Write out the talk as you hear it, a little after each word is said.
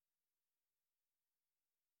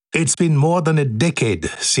It's been more than a decade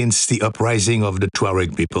since the uprising of the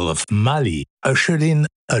Tuareg people of Mali ushered in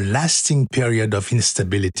a lasting period of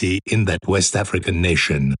instability in that West African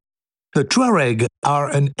nation. The Tuareg are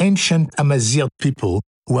an ancient Amazigh people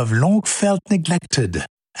who have long felt neglected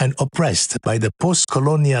and oppressed by the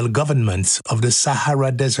post-colonial governments of the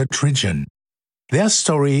Sahara Desert region. Their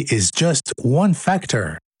story is just one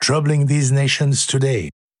factor troubling these nations today.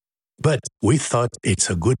 But we thought it's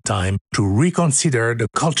a good time to reconsider the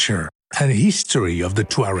culture and history of the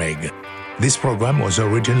Tuareg. This program was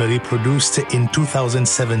originally produced in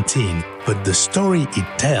 2017, but the story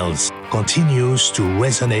it tells continues to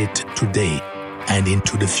resonate today and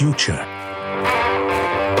into the future.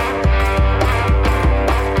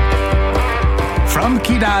 From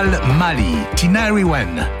Kidal, Mali,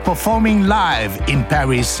 Tinariwen, performing live in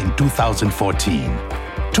Paris in 2014.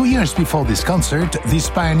 2 years before this concert, this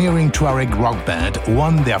pioneering Tuareg rock band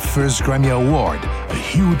won their first Grammy Award, a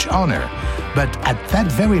huge honor. But at that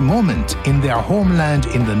very moment, in their homeland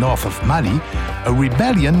in the north of Mali, a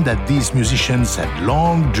rebellion that these musicians had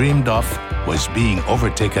long dreamed of was being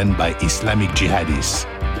overtaken by Islamic jihadists.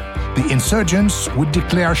 The insurgents would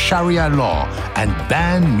declare Sharia law and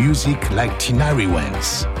ban music like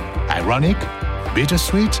Tinariwen's. Ironic?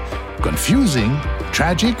 Bittersweet? Confusing?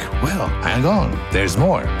 Tragic? Well, hang on, there's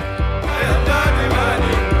more.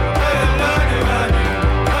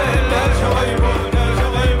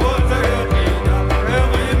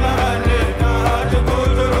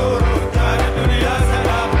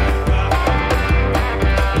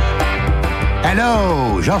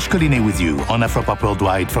 Hello, Georges Collinet with you on Afropop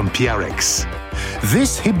Worldwide from PRX.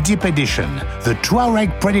 This Hip Deep edition, the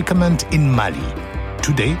Tuareg Predicament in Mali.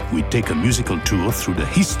 Today, we take a musical tour through the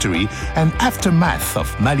history and aftermath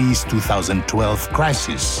of Mali's 2012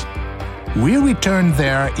 crisis. We returned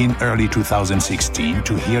there in early 2016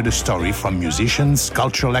 to hear the story from musicians,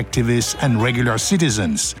 cultural activists, and regular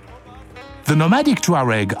citizens. The nomadic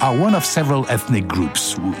Tuareg are one of several ethnic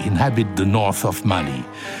groups who inhabit the north of Mali.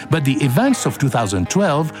 But the events of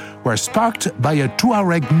 2012 were sparked by a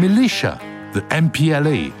Tuareg militia, the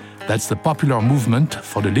MPLA. That's the popular movement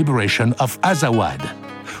for the liberation of Azawad.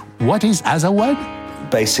 What is Azawad?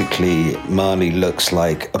 Basically, Mali looks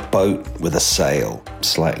like a boat with a sail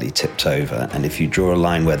slightly tipped over. And if you draw a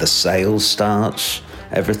line where the sail starts,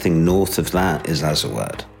 everything north of that is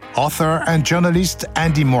Azawad. Author and journalist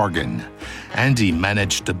Andy Morgan. Andy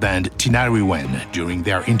managed the band Tinariwen during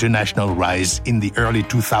their international rise in the early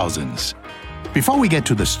 2000s. Before we get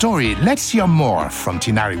to the story, let's hear more from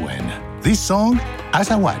Tinariwen. This song,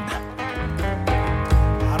 Azawad.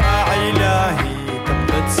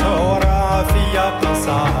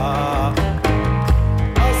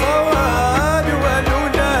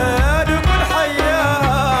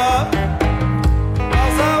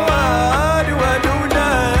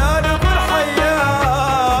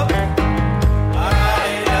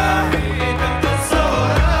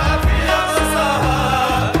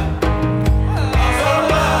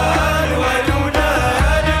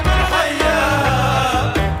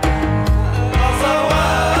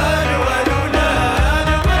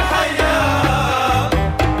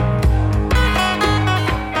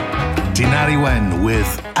 Tinariwen with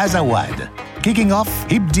Azawad, kicking off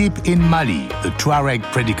Hip Deep in Mali, the Tuareg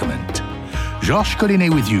Predicament. Georges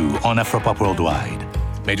Collinet with you on Afropop Worldwide.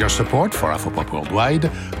 Major support for Afropop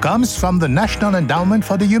Worldwide comes from the National Endowment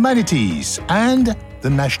for the Humanities and the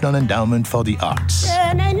National Endowment for the Arts.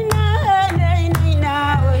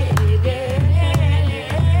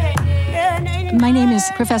 My name is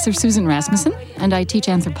Professor Susan Rasmussen, and I teach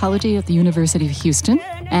anthropology at the University of Houston.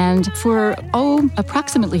 And for,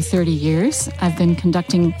 approximately 30 years, I've been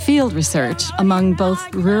conducting field research among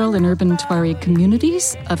both rural and urban Tuareg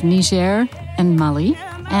communities of Niger and Mali,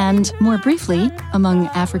 and more briefly, among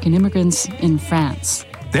African immigrants in France.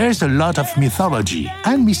 There's a lot of mythology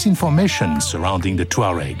and misinformation surrounding the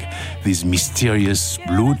Tuareg, these mysterious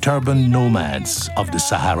blue turban nomads of the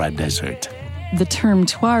Sahara Desert. The term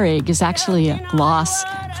Tuareg is actually a gloss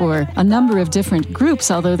for a number of different groups,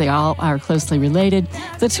 although they all are closely related.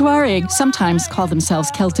 The Tuareg sometimes call themselves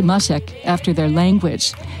Keltimashek after their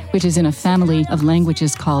language, which is in a family of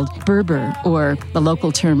languages called Berber, or the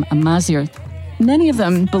local term Amazigh. Many of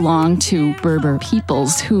them belong to Berber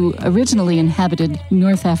peoples who originally inhabited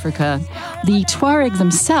North Africa. The Tuareg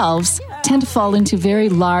themselves tend to fall into very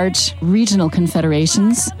large regional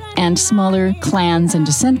confederations and smaller clans and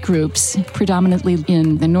descent groups, predominantly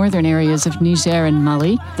in the northern areas of Niger and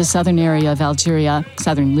Mali, the southern area of Algeria,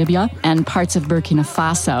 southern Libya, and parts of Burkina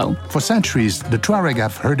Faso. For centuries, the Tuareg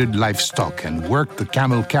have herded livestock and worked the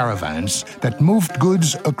camel caravans that moved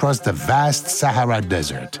goods across the vast Sahara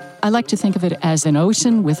Desert. I like to think of it as an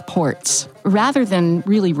ocean with ports. Rather than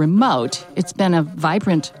really remote, it's been a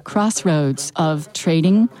vibrant crossroads of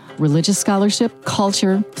trading, religious scholarship,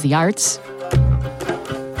 culture, the arts.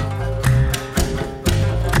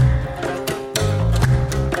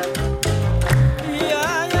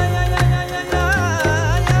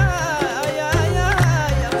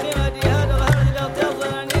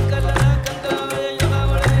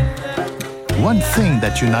 One thing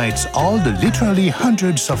that unites all the literally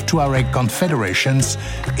hundreds of Tuareg confederations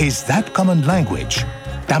is that common language,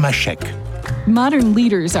 Tamashek. Modern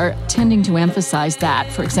leaders are tending to emphasize that.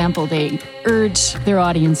 For example, they urge their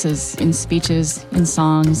audiences in speeches, in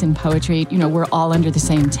songs, in poetry, we're all under the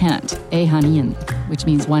same tent, Ehanin, which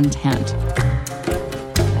means one tent.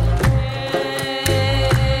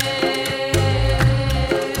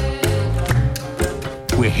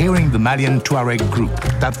 We're hearing the Malian Tuareg group,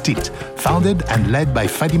 Taftit, founded and led by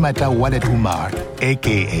Fadimata Waled Umar,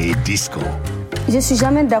 a.k.a. Disco. Je suis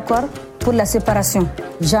jamais d'accord pour la séparation.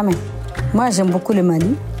 Jamais. Moi, j'aime beaucoup le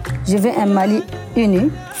Mali. Je veux un Mali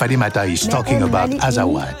uni. Fadimata is talking about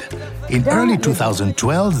Azawad. In early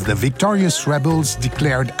 2012, the victorious rebels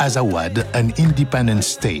declared Azawad an independent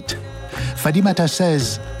state. Fadimata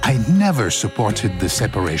says, I never supported the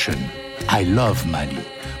separation. I love Mali,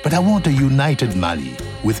 but I want a united Mali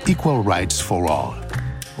with equal rights for all.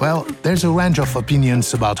 Well, there's a range of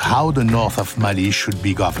opinions about how the north of Mali should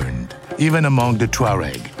be governed, even among the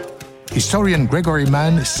Tuareg. Historian Gregory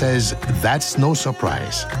Mann says that's no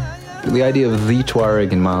surprise. The idea of the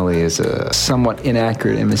Tuareg in Mali is a somewhat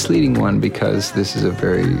inaccurate and misleading one because this is a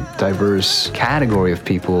very diverse category of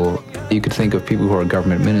people. You could think of people who are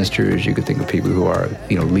government ministers, you could think of people who are,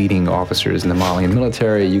 leading officers in the Malian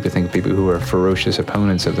military, you could think of people who are ferocious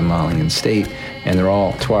opponents of the Malian state, and they're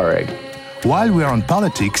all Tuareg. While we're on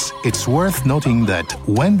politics, it's worth noting that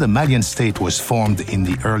when the Malian state was formed in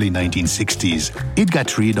the early 1960s, it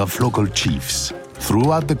got rid of local chiefs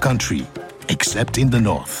throughout the country, except in the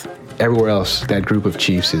north. Everywhere else, that group of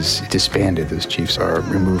chiefs is disbanded. Those chiefs are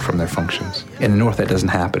removed from their functions. In the north, that doesn't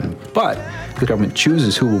happen. But the government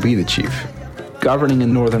chooses who will be the chief. Governing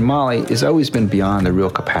in northern Mali has always been beyond the real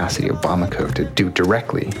capacity of Bamako to do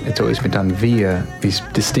directly. It's always been done via these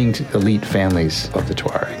distinct elite families of the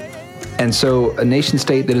Tuareg. And so a nation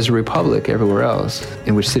state that is a republic everywhere else,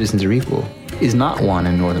 in which citizens are equal, is not one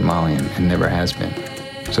in northern Mali and never has been.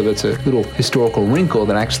 So that's a little historical wrinkle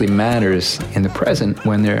that actually matters in the present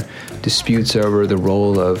when there are disputes over the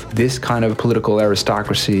role of this kind of political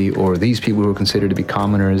aristocracy or these people who are considered to be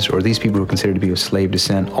commoners or these people who are considered to be of slave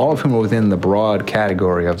descent, all of whom are within the broad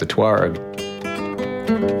category of the Tuareg.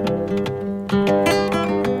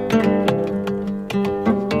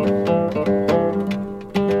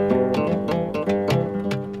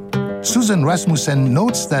 Susan Rasmussen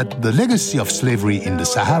notes that the legacy of slavery in the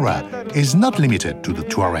Sahara is not limited to the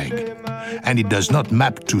Tuareg, and it does not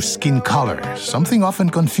map to skin color, something often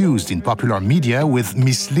confused in popular media with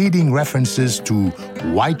misleading references to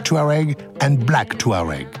white Tuareg and black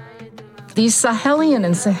Tuareg. These Sahelian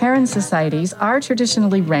and Saharan societies are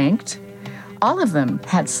traditionally ranked. All of them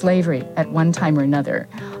had slavery at one time or another.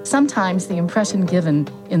 Sometimes the impression given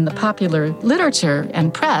in the popular literature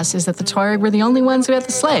and press is that the Tuareg were the only ones who had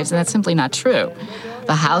the slaves, and that's simply not true.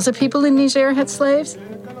 The Hausa people in Niger had slaves,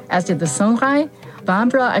 as did the Songhai,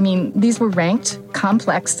 Bambara. These were ranked,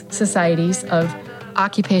 complex societies of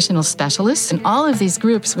occupational specialists, and all of these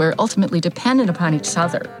groups were ultimately dependent upon each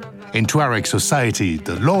other. In Tuareg society,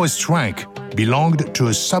 the lowest rank belonged to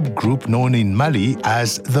a subgroup known in Mali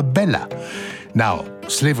as the Bella. Now,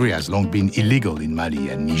 slavery has long been illegal in Mali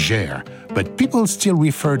and Niger, but people still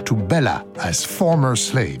refer to Bella as former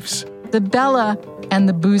slaves. The Bella and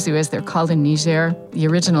the Buzu, as they're called in Niger, the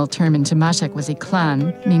original term in Tamashek was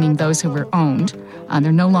Iklan, meaning those who were owned.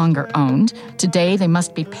 They're no longer owned. Today, they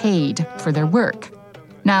must be paid for their work.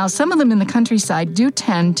 Now, some of them in the countryside do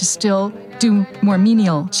tend to still do more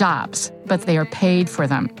menial jobs, but they are paid for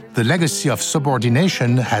them. The legacy of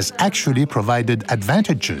subordination has actually provided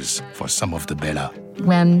advantages for some of the Bella.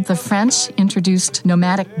 When the French introduced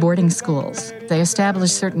nomadic boarding schools, they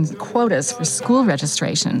established certain quotas for school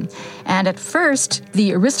registration. And at first,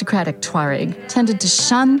 the aristocratic Tuareg tended to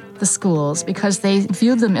shun the schools because they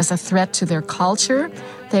viewed them as a threat to their culture.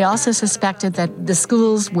 They also suspected that the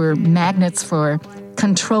schools were magnets for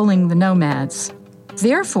controlling the nomads.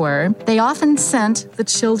 Therefore, they often sent the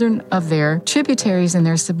children of their tributaries and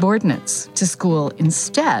their subordinates to school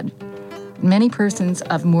instead. Many persons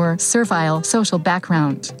of more servile social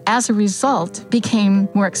background, as a result, became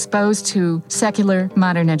more exposed to secular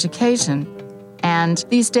modern education. And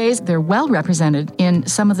these days, they're well represented in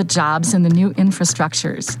some of the jobs in the new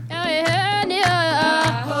infrastructures.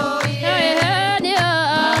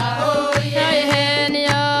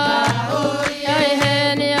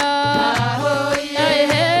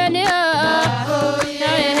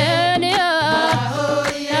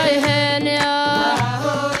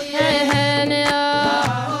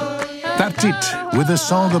 That's it, with a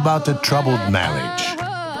song about a troubled marriage.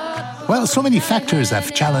 Well, so many factors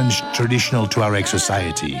have challenged traditional Tuareg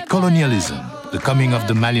society: colonialism, the coming of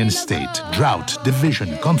the Malian state, drought,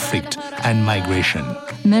 division, conflict, and migration.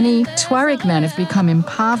 Many Tuareg men have become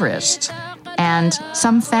impoverished, and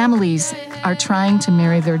some families are trying to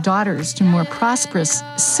marry their daughters to more prosperous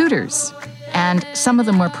suitors. And some of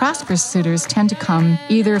the more prosperous suitors tend to come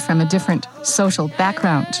either from a different social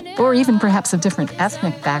background or even perhaps a different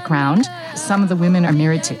ethnic background. Some of the women are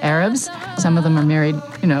married to Arabs. Some of them are married,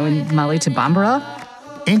 in Mali to Bambara.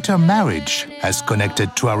 Intermarriage has connected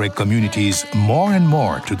Tuareg communities more and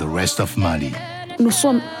more to the rest of Mali. Nous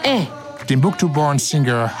sommes un. Timbuktu-born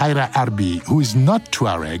singer Haira Arbi, who is not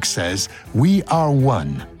Tuareg, says, "We are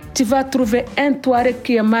one." Tu vas trouver un Tuareg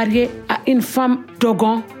qui est marié à une femme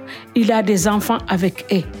Dogon. Il a des enfants avec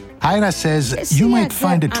eux. Haira says, you might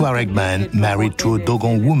find a Tuareg man married to a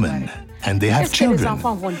Dogon woman, and they have children.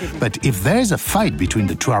 But if there's a fight between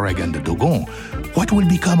the Tuareg and the Dogon, what will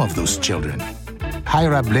become of those children?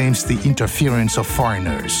 Haira blames the interference of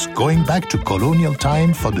foreigners, going back to colonial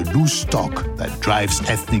time for the loose talk that drives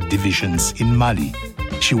ethnic divisions in Mali.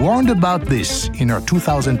 She warned about this in her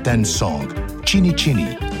 2010 song, Chini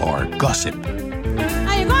Chini, or Gossip.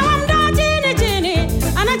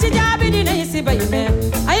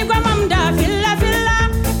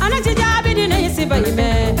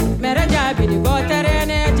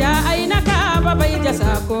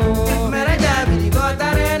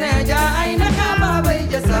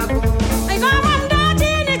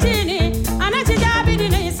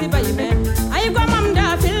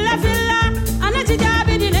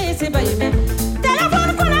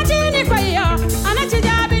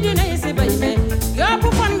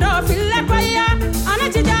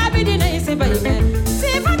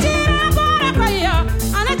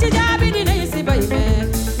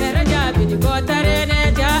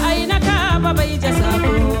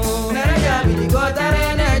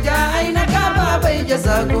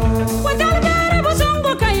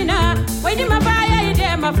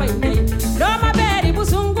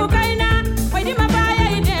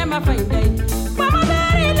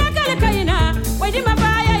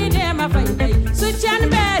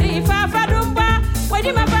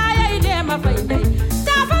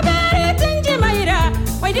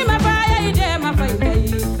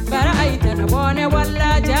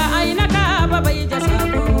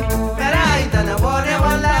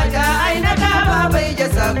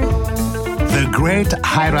 The great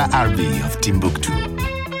Haira Arbi of Timbuktu.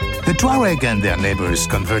 The Tuareg and their neighbors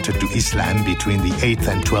converted to Islam between the 8th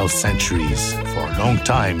and 12th centuries. For a long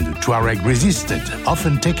time, the Tuareg resisted,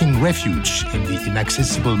 often taking refuge in the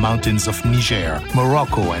inaccessible mountains of Niger,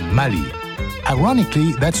 Morocco, and Mali.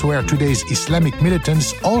 Ironically, that's where today's Islamic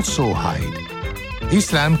militants also hide.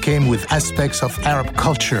 Islam came with aspects of Arab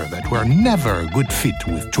culture that were never a good fit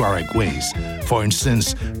with Tuareg ways. For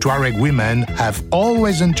instance, Tuareg women have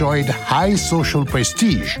always enjoyed high social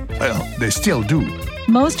prestige. Well, they still do.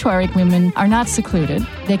 Most Tuareg women are not secluded.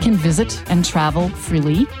 They can visit and travel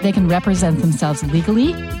freely. They can represent themselves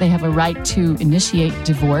legally. They have a right to initiate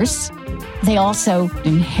divorce. They also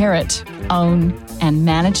inherit, own, and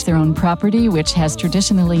manage their own property, which has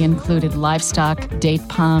traditionally included livestock, date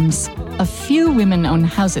palms. A few women own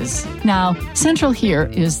houses. Now, central here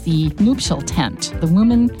is the nuptial tent. The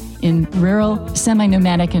woman in rural,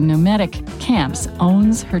 semi-nomadic, and nomadic camps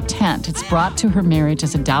owns her tent. It's brought to her marriage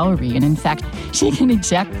as a dowry, and in fact, she can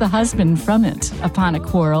eject the husband from it upon a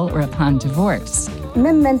quarrel or upon divorce.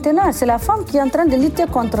 Même maintenant, c'est la femme qui est en train de lutter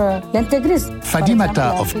contre l'intégrisme.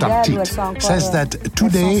 Fadimata of Tartit says that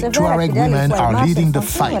today Tuareg women are leading the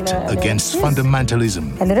fight against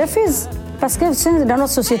fundamentalism. Elle refuse parce que c'est dans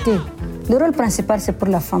notre société. Le rôle principal, c'est pour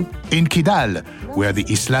la femme. In Kidal, where the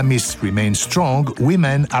Islamists remain strong,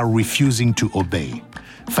 women are refusing to obey.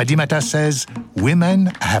 Fadimata says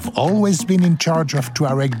women have always been in charge of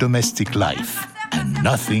Tuareg domestic life, and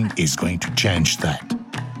nothing is going to change that.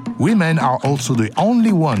 Women are also the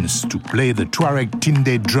only ones to play the Tuareg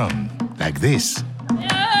Tinde drum, like this.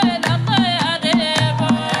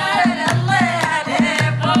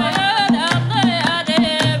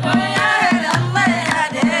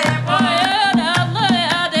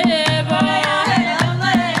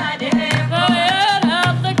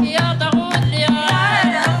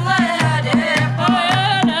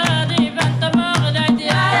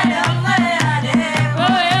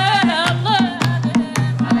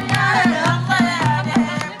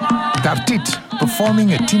 Chartit,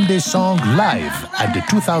 performing a Tinde song live at the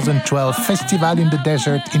 2012 Festival in the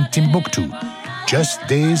Desert in Timbuktu, just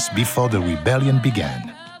days before the rebellion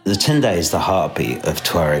began. The Tinde is the heartbeat of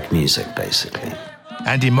Tuareg music, basically.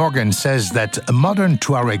 Andy Morgan says that modern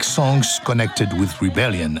Tuareg songs connected with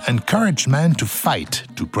rebellion encouraged men to fight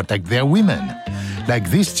to protect their women,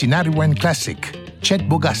 like this Tinariwen classic, Chet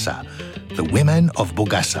Bogassa, The Women of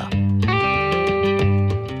Bogassa.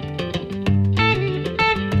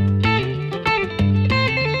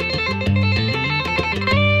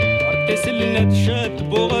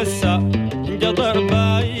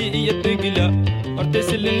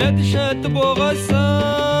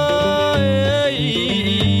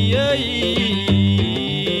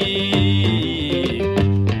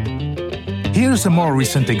 Here's a more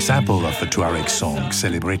recent example of a Tuareg song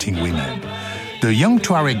celebrating women. The young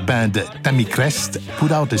Tuareg band Tamikrest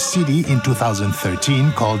put out a CD in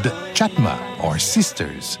 2013 called Chatma, or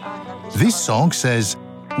Sisters. This song says,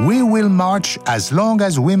 "We will march as long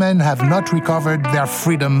as women have not recovered their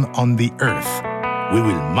freedom on the earth. We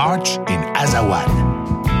will march in Azawad."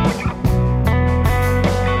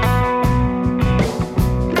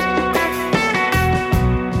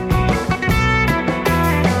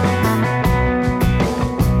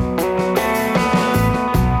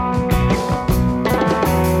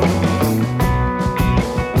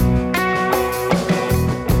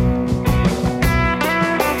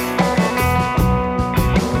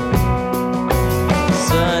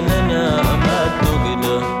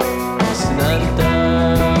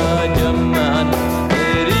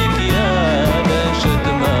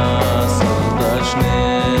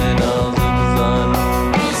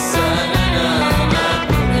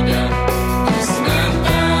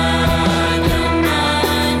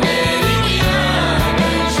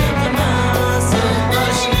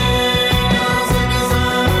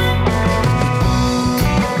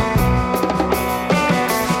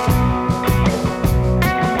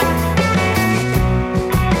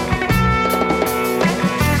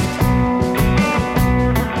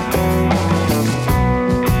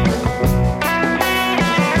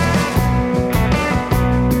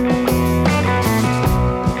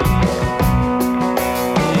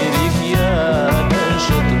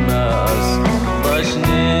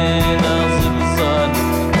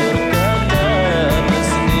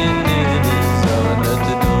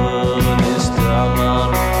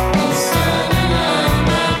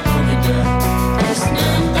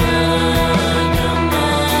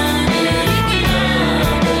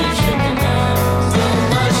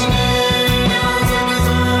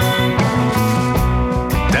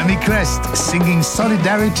 Singing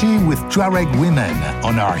solidarity with Tuareg women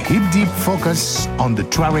on our hip-deep focus on the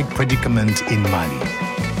Tuareg Predicament in Mali.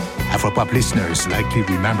 Afropop listeners likely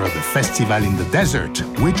remember the Festival in the Desert,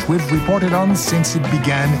 which we've reported on since it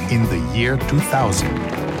began in the year 2000.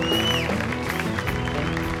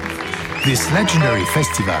 This legendary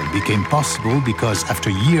festival became possible because after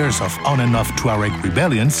years of on-and-off Tuareg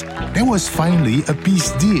rebellions, there was finally a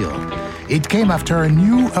peace deal. It came after a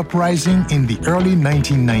new uprising in the early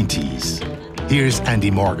 1990s. Here's Andy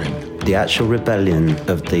Morgan. The actual rebellion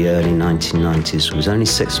of the early 1990s was only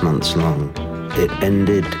 6 months long. It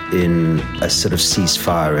ended in a sort of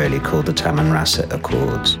ceasefire, really, called the Tamanrasset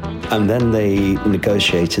Accords. And then they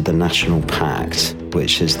negotiated the National Pact,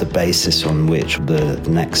 which is the basis on which the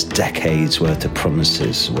next decade's worth of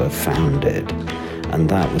promises were founded. And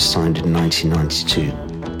that was signed in 1992.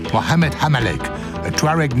 Mohamed Hamalek, a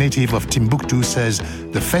Tuareg native of Timbuktu, says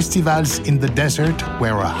the festivals in the desert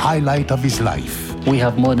were a highlight of his life. We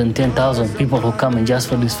have more than 10,000 people who come in just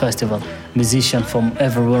for this festival, musicians from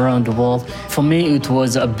everywhere around the world. For me, it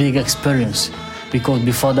was a big experience because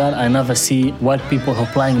before that, I never see white people who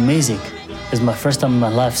are playing music. It's my first time in my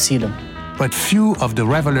life see them. But few of the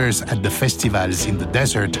revelers at the festivals in the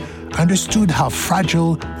desert understood how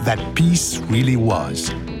fragile that peace really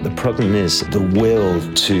was. The problem is the will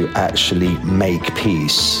to actually make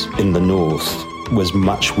peace in the north was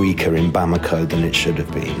much weaker in Bamako than it should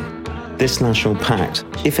have been. This National Pact,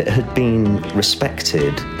 if it had been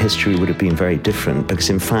respected, history would have been very different because,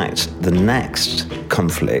 in fact, the next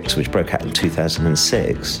conflict, which broke out in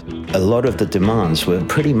 2006, a lot of the demands were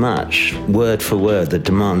pretty much word for word the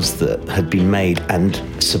demands that had been made and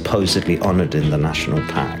supposedly honored in the National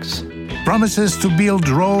Pact. Promises to build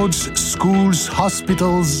roads, schools,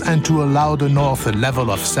 hospitals, and to allow the North a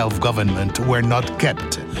level of self-government were not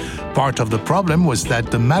kept. Part of the problem was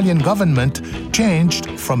that the Malian government changed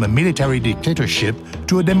from a military dictatorship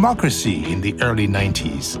to a democracy in the early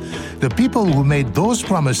 90s. The people who made those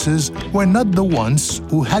promises were not the ones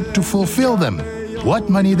who had to fulfill them. What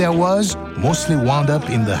money there was mostly wound up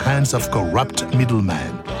in the hands of corrupt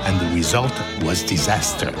middlemen, and the result was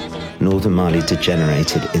disaster. Northern Mali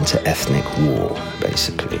degenerated into ethnic war,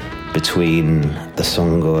 basically, between the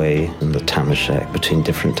Songoi and the Tamashek, between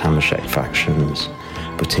different Tamashek factions,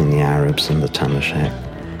 between the Arabs and the Tamashek.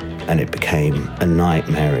 And it became a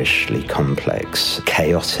nightmarishly complex,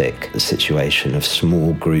 chaotic situation of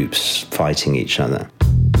small groups fighting each other.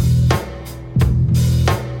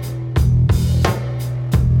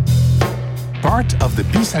 Part of the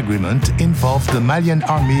peace agreement involved the Malian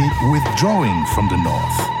army withdrawing from the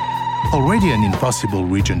north. Already an impossible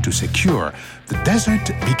region to secure, the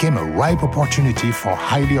desert became a ripe opportunity for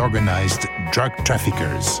highly organized drug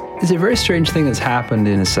traffickers. It's a very strange thing that's happened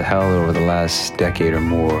in the Sahel over the last decade or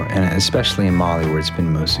more, and especially in Mali where it's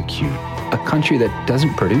been most acute. A country that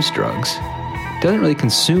doesn't produce drugs, doesn't really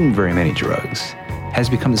consume very many drugs, has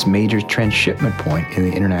become this major transshipment point in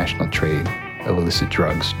the international trade of illicit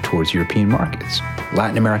drugs towards European markets.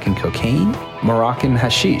 Latin American cocaine, Moroccan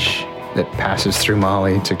hashish that passes through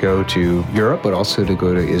Mali to go to Europe, but also to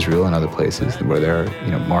go to Israel and other places where there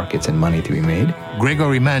are markets and money to be made.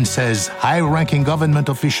 Gregory Mann says high-ranking government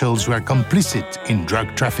officials were complicit in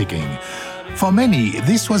drug trafficking. For many,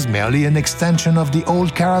 this was merely an extension of the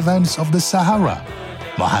old caravans of the Sahara.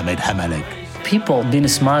 Mohamed Hamalek. People been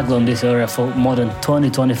smuggled in this area for more than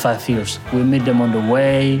 20-25 years. We meet them on the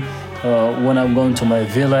way. When I'm going to my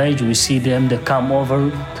village, we see them. They come over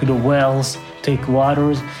to the wells, take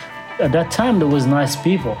waters. At that time, there was nice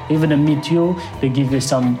people. Even they meet you, they give you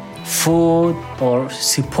some food or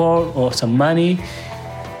support or some money.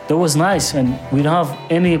 That was nice, and we don't have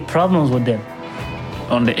any problems with them.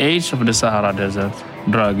 On the edge of the Sahara Desert,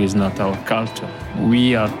 drug is not our culture.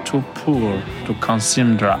 We are too poor to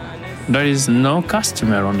consume drug. There is no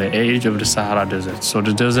customer on the edge of the Sahara Desert, so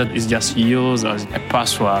the desert is just used as a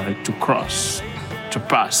password to cross, to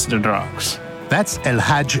pass the drugs. That's El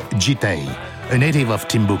Hadj Jitay, a native of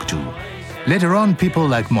Timbuktu. Later on, people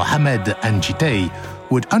like Mohamed and Jitay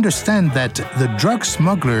would understand that the drug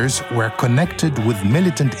smugglers were connected with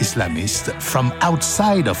militant Islamists from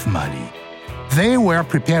outside of Mali. They were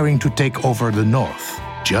preparing to take over the north,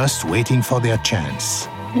 just waiting for their chance.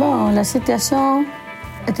 Bon, la situation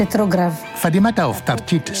était trop grave. Fadimata of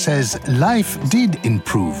Tartit says life did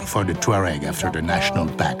improve for the Tuareg after the National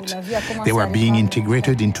Pact. They were being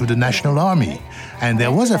integrated into the National Army, and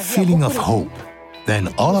there was a feeling of hope.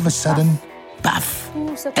 Then all of a sudden, paf!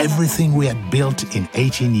 Everything we had built in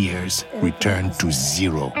 18 years returned to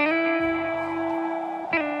zero.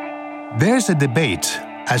 There's a debate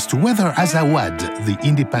as to whether Azawad, the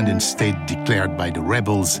independent state declared by the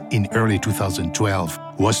rebels in early 2012,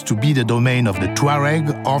 was to be the domain of the Tuareg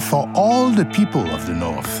or for all the people of the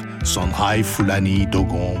north, Songhai, Fulani,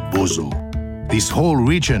 Dogon, Bozo. This whole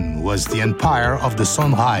region was the empire of the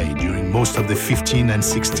Songhai during most of the 15th and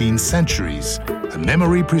 16th centuries, a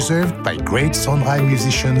memory preserved by great Songhai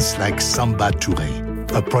musicians like Samba Touré,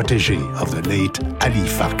 a protégé of the late Ali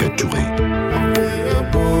Farka Touré.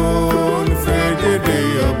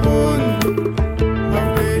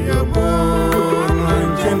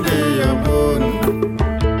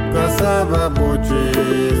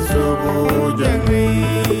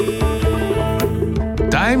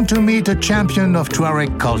 Time to meet a champion of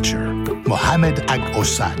Tuareg culture, Mohamed Ag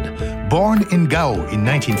Ossad. Born in Gao in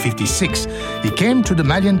 1956, he came to the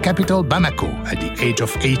Malian capital Bamako at the age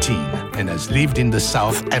of 18 and has lived in the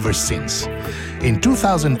south ever since. In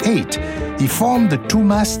 2008, he formed the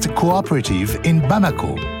Two-Mast Cooperative in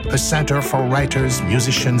Bamako, a center for writers,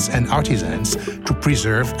 musicians, and artisans to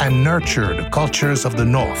preserve and nurture the cultures of the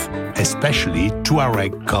north, especially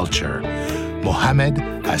Tuareg culture. Mohamed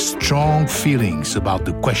has strong feelings about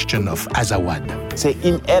the question of Azawad. C'est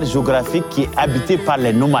une aire géographique qui est habitée par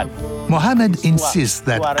les nomades. Mohamed insists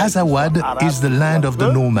that Azawad is the land of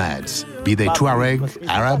the nomads, be they Tuareg,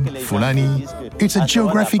 Arab, Fulani. It's a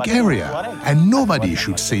geographic area, and nobody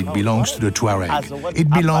should say it belongs to the Tuareg.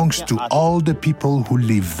 It belongs to all the people who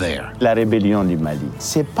live there. La rébellion du Mali,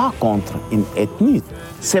 c'est pas contre une ethnie,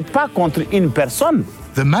 c'est pas contre une personne.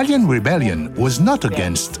 The Malian rebellion was not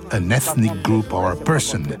against an ethnic group or a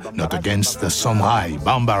person, not against the Songhai,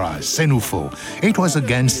 Bambara, Senufo. It was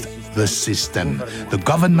against the system, the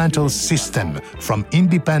governmental system, from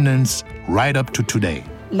independence right up to today.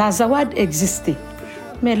 L'Azawad existait,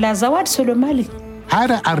 mais l'Azawad c'est le Mali.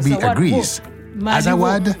 Hada Arbi agrees.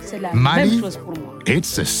 Azawad, Mali,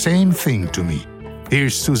 it's the same thing to me.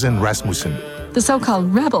 Here's Susan Rasmussen. The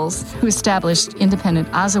so-called rebels who established independent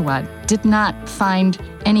Azawad did not find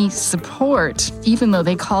any support, even though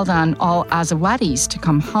they called on all Azawadis to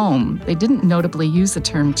come home. They didn't notably use the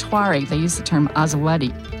term Tuareg, they used the term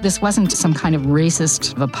Azawadi. This wasn't some kind of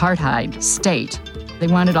racist apartheid state. They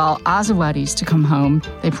wanted all Azawatis to come home.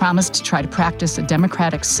 They promised to try to practice a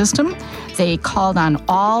democratic system. They called on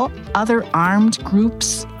all other armed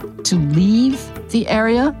groups to leave the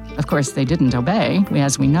area. Of course, they didn't obey,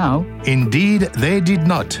 as we know. Indeed, they did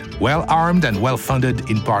not. Well-armed and well-funded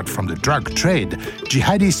in part from the drug trade,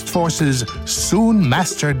 jihadist forces soon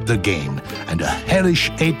mastered the game, and a hellish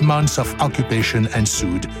 8 months of occupation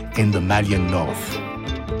ensued in the Malian north.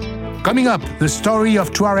 Coming up, the story of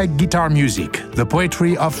Tuareg guitar music, the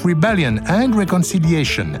poetry of rebellion and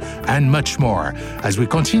reconciliation, and much more, as we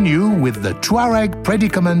continue with the Tuareg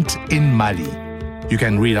Predicament in Mali. You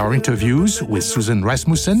can read our interviews with Susan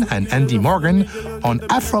Rasmussen and Andy Morgan on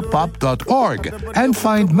afropop.org and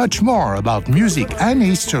find much more about music and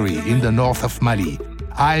history in the north of Mali.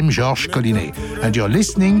 I'm Georges Collinet, and you're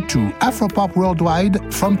listening to Afropop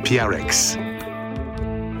Worldwide from PRX.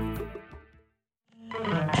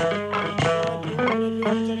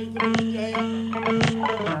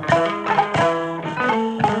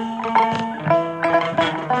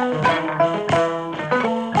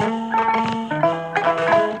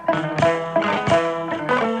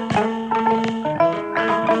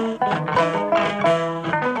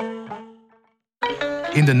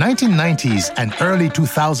 In the 1990s and early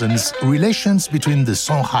 2000s, relations between the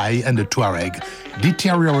Songhai and the Tuareg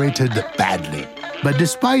deteriorated badly. But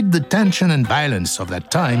despite the tension and violence of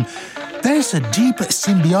that time, there's a deep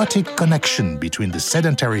symbiotic connection between the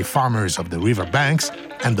sedentary farmers of the riverbanks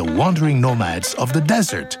and the wandering nomads of the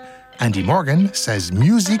desert. Andy Morgan says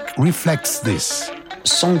music reflects this.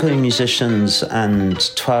 Songhai musicians and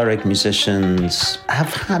Tuareg musicians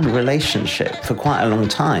have had a relationship for quite a long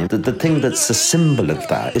time. The thing that's a symbol of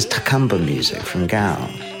that is Takamba music from Gao.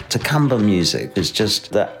 Takamba music is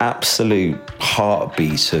just the absolute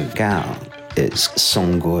heartbeat of Gao. It's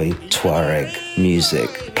Songhai, Tuareg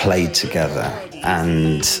music played together,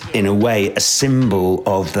 and in a way a symbol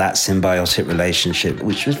of that symbiotic relationship,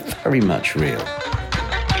 which was very much real.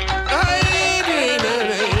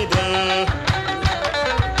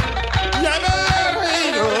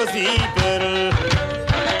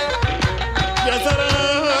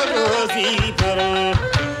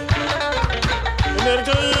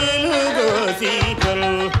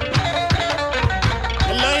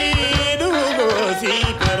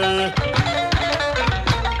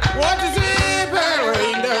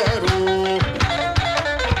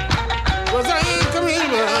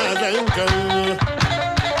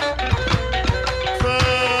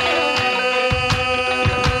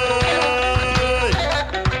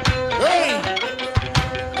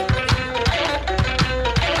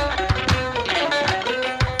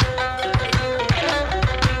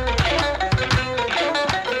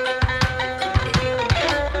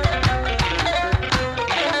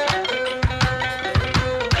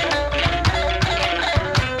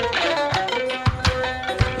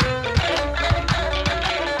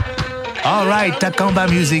 All right, Takamba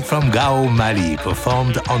music from Gao, Mali,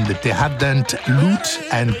 performed on the Tehadent lute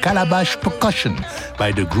and calabash percussion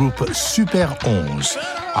by the group Super 11.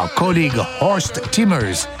 Our colleague Horst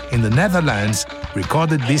Timmers in the Netherlands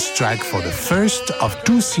recorded this track for the first of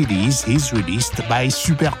 2 CDs he's released by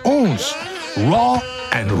Super 11. Raw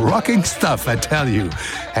and rocking stuff, I tell you.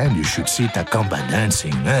 And you should see Takamba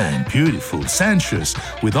dancing, man, beautiful, sensuous,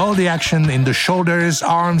 with all the action in the shoulders,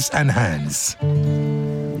 arms, and hands.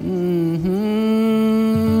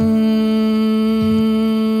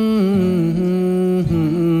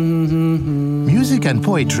 Music and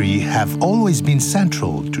poetry have always been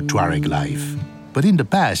central to Tuareg life. But in the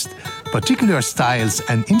past, particular styles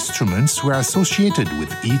and instruments were associated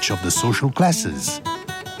with each of the social classes.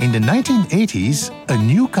 In the 1980s, a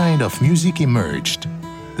new kind of music emerged,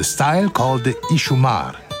 the style called the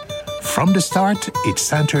Ishumar. From the start, it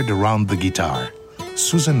centered around the guitar.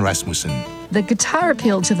 Susan Rasmussen. The guitar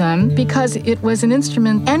appealed to them because it was an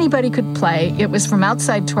instrument anybody could play. It was from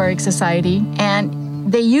outside Tuareg society,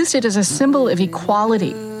 and they used it as a symbol of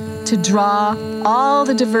equality to draw all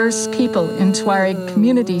the diverse people in Tuareg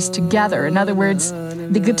communities together. In other words,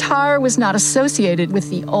 the guitar was not associated with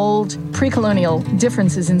the old pre-colonial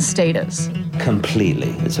differences in status. Completely.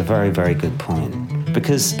 It's a very, very good point.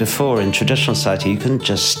 Because before, in traditional society, you couldn't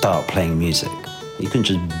just start playing music. You couldn't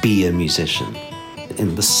just be a musician.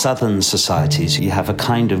 In the southern societies, you have a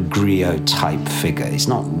kind of griot-type figure. He's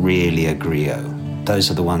not really a griot. Those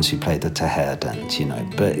are the ones who play the teherdent, you know.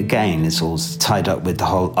 But again, it's all tied up with the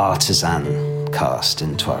whole artisan caste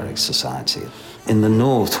in Tuareg society. In the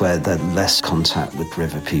north, where there's less contact with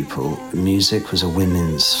river people, music was a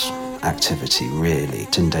women's activity, really.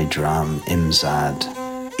 Tinde drum, imzad.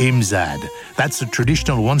 imzad. That's the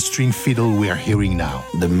traditional one-string fiddle we are hearing now.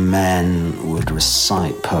 The men would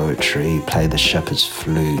recite poetry, play the shepherd's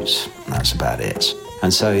flute, and that's about it.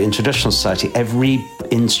 And so in traditional society, every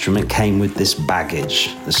instrument came with this baggage,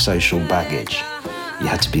 the social baggage. You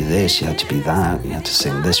had to be this, you had to be that, you had to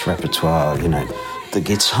sing this repertoire, you know. The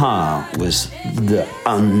guitar was the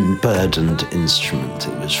unburdened instrument.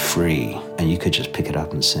 It was free, and you could just pick it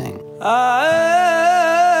up and sing.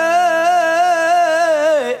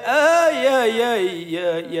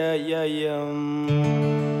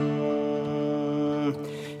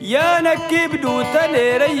 يا نكب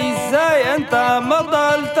دوتني ريزاي أنت ما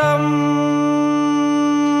ضلتم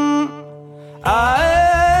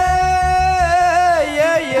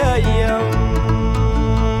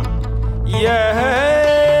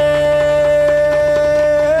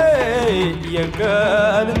يا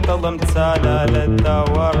قال انت ضمت سالة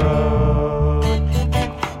الدور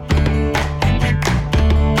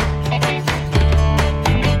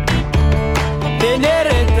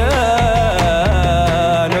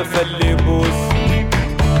تنيرتان فاللبوس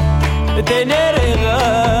تنيري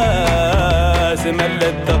غازم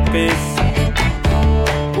التقيس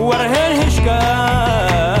ورهن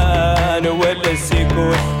هشكان ولا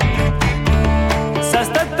السيكوس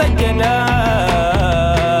ساستتجنا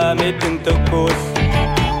ميتن تكوس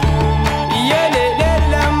يا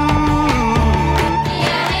ليلم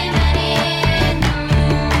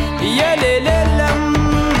يا ليلم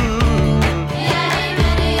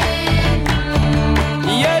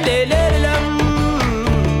يا ليلم.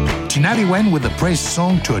 Tinariwen with a praise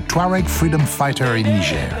song to a Tuareg freedom fighter in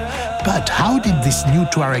Niger. But how did this new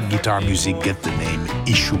Tuareg guitar music get the name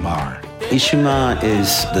Ishumar? Ishumar is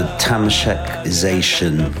the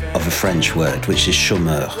Tamashekization of a French word, which is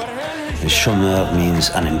chômeur. Chômeur means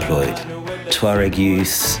unemployed. Tuareg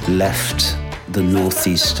youth left the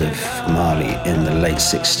northeast of Mali in the late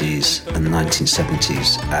 60s and 1970s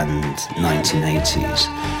and 1980s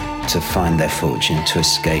to find their fortune, to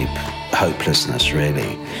escape hopelessness,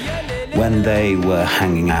 really. When they were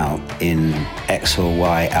hanging out in X or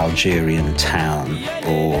Y Algerian town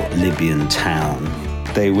or Libyan town,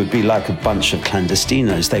 they would be like a bunch of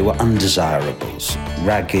clandestinos. They were undesirables,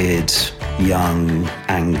 ragged, young,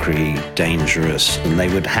 angry, dangerous, and they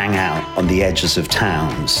would hang out on the edges of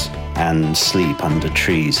towns and sleep under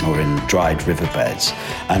trees or in dried riverbeds.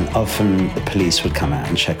 And often the police would come out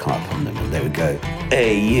and check up on them, and they would go,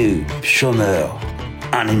 "Hey, you, chômeur,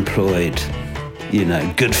 unemployed, you know,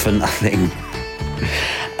 good for nothing."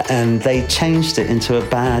 And they changed it into a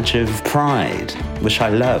badge of pride, which I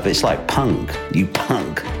love. It's like punk. You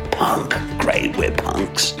punk, great, we're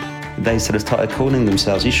punks. They sort of started calling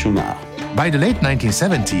themselves Ishumar. By the late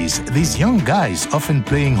 1970s, these young guys, often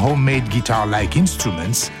playing homemade guitar-like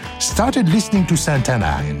instruments, started listening to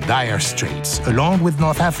Santana and Dire Straits, along with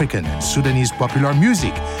North African and Sudanese popular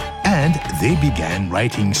music, and they began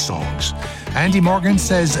writing songs. Andy Morgan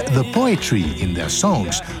says the poetry in their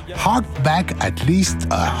songs harked back at least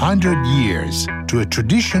 100 years to a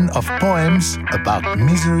tradition of poems about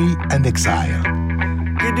misery and exile.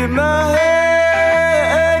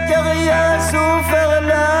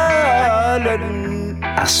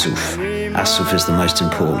 Assouf. Assouf is the most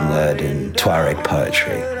important word in Tuareg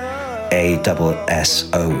poetry.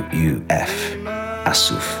 A-S-S-O-U-F.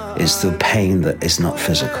 Assouf is the pain that is not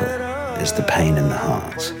physical. It's the pain in the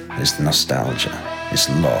heart. It's nostalgia. It's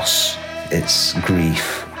loss. It's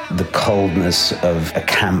grief. The coldness of a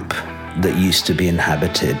camp that used to be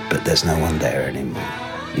inhabited, but there's no one there anymore.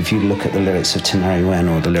 If you look at the lyrics of Tinariwen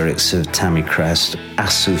or the lyrics of Tammy Crest,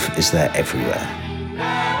 Assouf is there everywhere.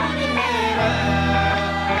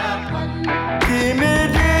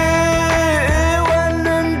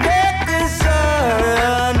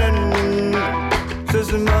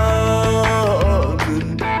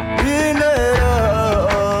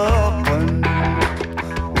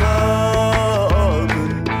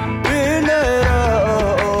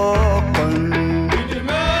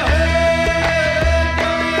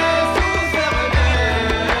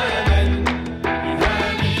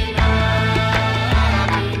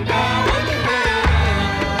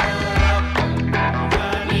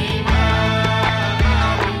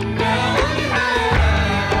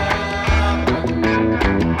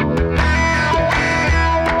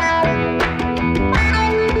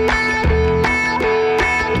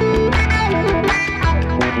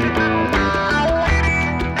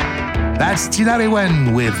 That's Tinariwen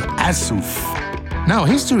with Assouf. Now,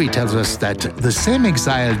 history tells us that the same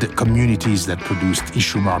exiled communities that produced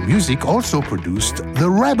Ishumar music also produced the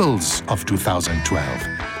rebels of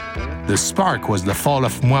 2012. The spark was the fall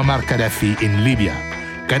of Muammar Gaddafi in Libya.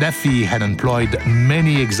 Gaddafi had employed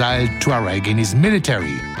many exiled Tuareg in his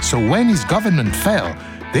military, so when his government fell,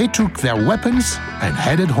 they took their weapons and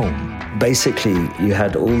headed home. Basically, you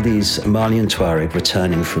had all these Malian Tuareg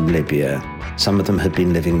returning from Libya. Some of them had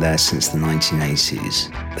been living there since the 1980s.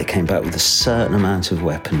 They came back with a certain amount of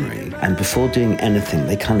weaponry, and before doing anything,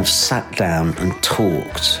 they kind of sat down and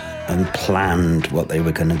talked and planned what they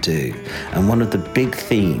were going to do. And one of the big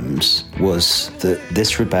themes was that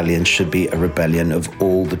this rebellion should be a rebellion of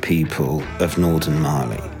all the people of northern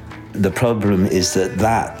Mali. The problem is that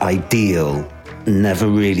that ideal never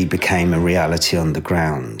really became a reality on the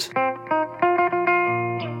ground.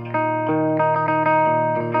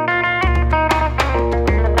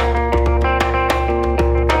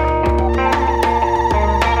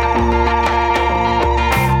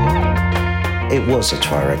 It was a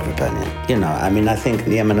Tuareg rebellion. I think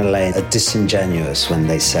the MNLA are disingenuous when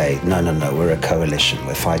they say, no, we're a coalition,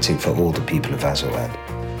 we're fighting for all the people of Azawad.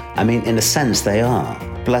 In a sense, they are.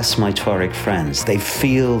 Bless my Tuareg friends. They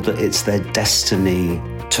feel that it's their destiny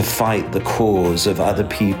to fight the cause of other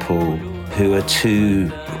people who are too,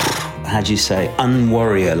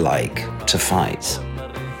 unwarrior-like to fight.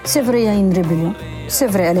 C'est vrai, il y a une rébellion. C'est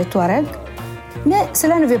vrai, les Tuaregs. Mais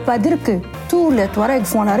cela ne veut pas dire que tous les Tuaregs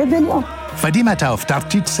font la rébellion. Fadimata of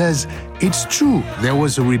Tartit says, it's true there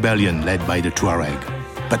was a rebellion led by the Tuareg,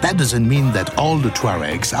 but that doesn't mean that all the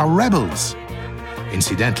Tuaregs are rebels.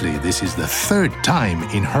 Incidentally, this is the third time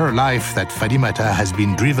in her life that Fadimata has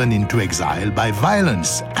been driven into exile by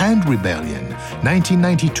violence and rebellion,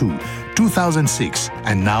 1992, 2006,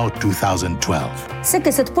 and now 2012. C'est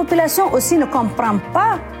que cette population aussi ne comprend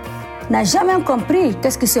pas, n'a jamais compris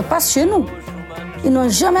qu'est-ce qui se passe chez nous. Ils n'ont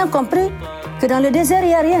jamais compris que dans le désert, il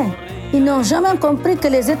n'y a rien. Ils n'ont jamais compris que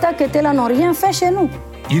les États qui étaient là n'ont rien fait chez nous.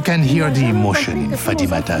 You can hear the emotion in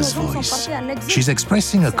Fadimata's voice. She's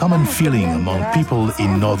expressing a common feeling among people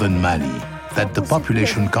in northern Mali, that the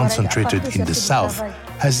population concentrated in the south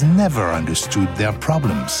has never understood their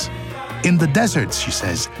problems. In the deserts, she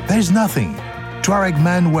says, there's nothing. Tuareg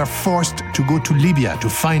men were forced to go to Libya to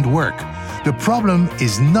find work. The problem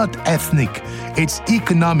is not ethnic, it's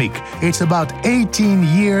economic. It's about 18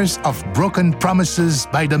 years of broken promises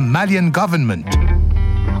by the Malian government.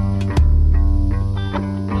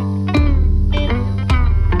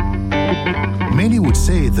 Many would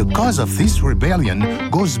say the cause of this rebellion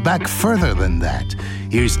goes back further than that.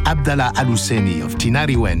 Here's Abdallah Al-Husseini of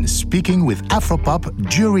Tinariwen speaking with Afropop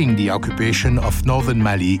during the occupation of northern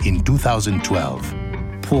Mali in 2012.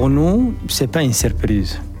 Pour nous, c'est pas une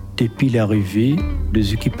surprise. Depuis l'arrivée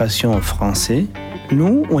des occupations françaises,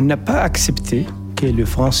 nous, on n'a pas accepté que les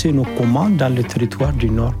Français nous commandent dans le territoire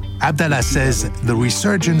du Nord. Abdallah says the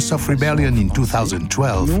resurgence of rebellion in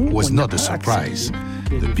 2012 was not a surprise.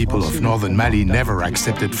 The people of northern Mali never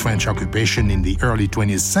accepted French occupation in the early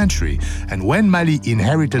 20th century, and when Mali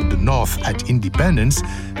inherited the north at independence,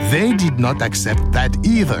 they did not accept that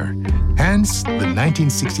either. Hence, the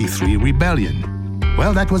 1963 rebellion.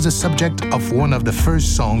 Well, that was the subject of one of the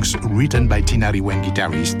first songs written by Tinariwen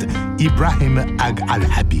guitarist Ibrahim Ag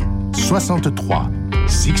Al-Habi,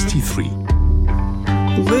 63.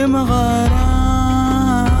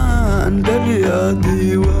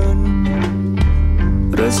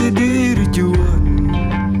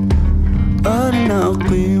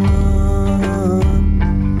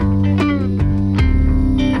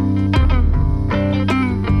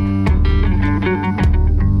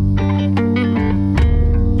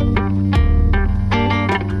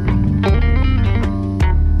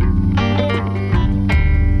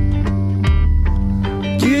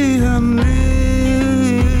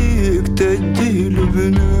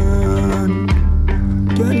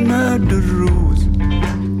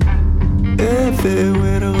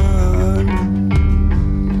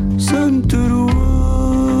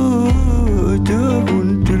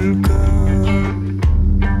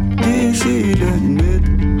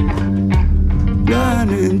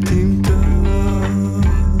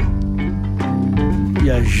 Il n'y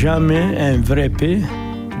a jamais un vrai paix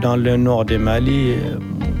dans le nord de Mali,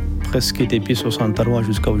 presque depuis 63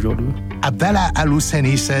 jusqu'à aujourd'hui. Abdallah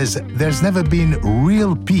Al-Husseini says there's never been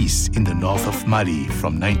real peace in the north of Mali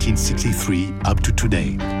from 1963 up to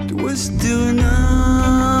today.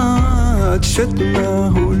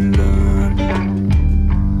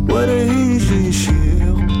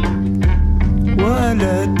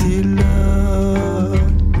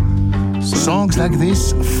 Songs like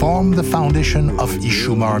this form the foundation of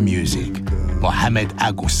Ishumar music. Mohamed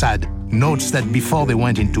Agoussad notes that before they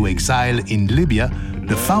went into exile in Libya,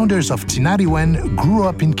 the founders of Tinariwen grew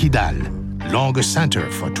up in Kidal, long a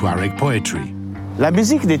center for Tuareg poetry. La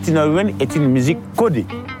musique de Tinariwen est une musique codée.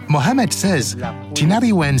 Mohammed says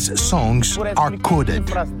Tinariwen's songs are coded.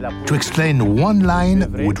 To explain one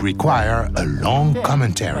line would require a long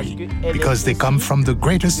commentary because they come from the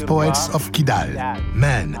greatest poets of Kidal,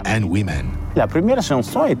 men and women. La première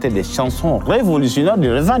chanson était des chansons révolutionnaires de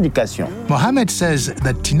revendication. Mohammed says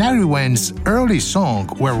that Tinariwen's early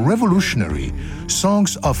songs were revolutionary,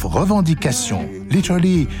 songs of revendication.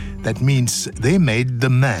 Literally, that means they made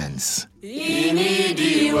demands.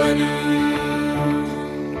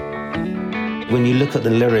 When you look at the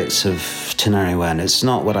lyrics of Tinariwen, it's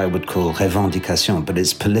not what I would call revendication, but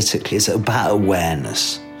it's about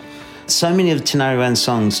awareness. So many of Tinariwen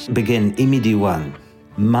songs begin Imidiwan,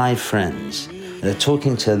 my friends. They're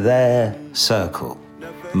talking to their circle.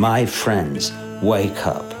 My friends, wake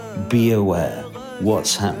up, be aware.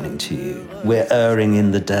 What's happening to you? We're erring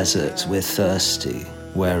in the desert, we're thirsty.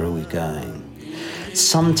 Where are we going?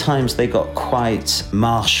 Sometimes they got quite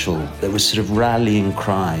martial. There were sort of rallying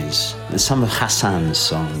cries. Some of Hassan's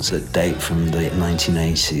songs that date from the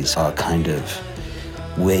 1980s are kind of,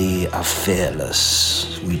 we are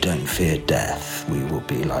fearless. We don't fear death. We will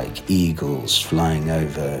be like eagles flying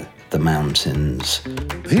over the mountains.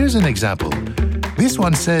 Here's an example. This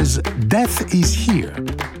one says, death is here.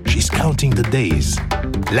 She's counting the days.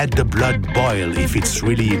 Let the blood boil if it's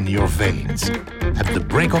really in your veins. At the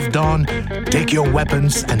break of dawn, take your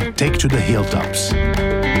weapons and take to the hilltops.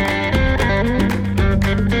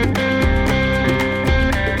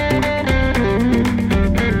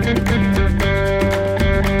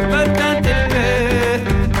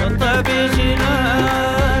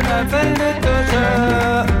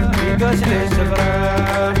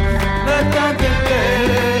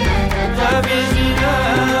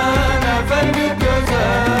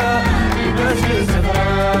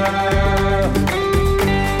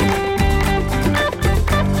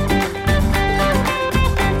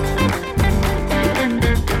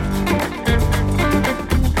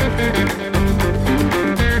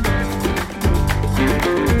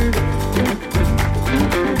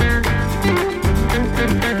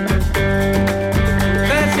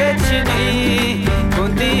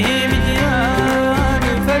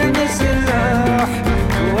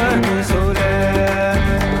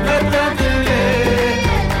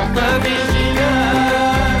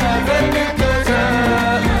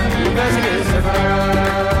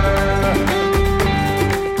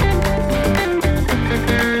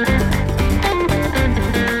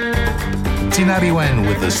 Tinariwen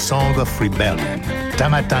with the Song of Rebellion,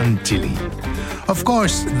 Tamatan Tili. Of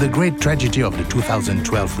course, the great tragedy of the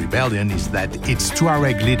 2012 rebellion is that its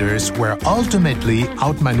Tuareg leaders were ultimately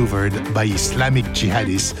outmaneuvered by Islamic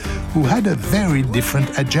jihadists who had a very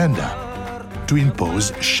different agenda: to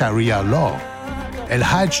impose Sharia law. El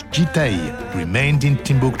Hajj Jitay remained in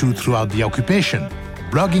Timbuktu throughout the occupation,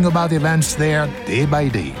 blogging about events there day by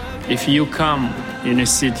day. If you come in a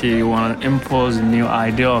city, you want to impose new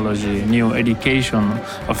ideology, new education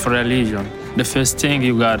of religion, the first thing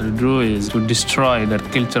you got to do is to destroy that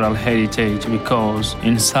cultural heritage, because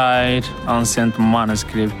inside ancient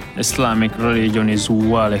manuscript, Islamic religion is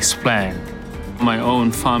well explained. My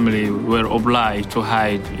own family were obliged to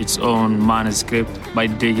hide its own manuscript by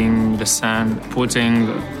digging the sand, putting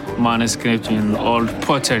manuscript in old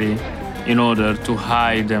pottery in order to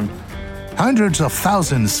hide them. Hundreds of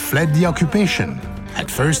thousands fled the occupation. At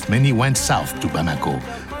first, many went south to Bamako.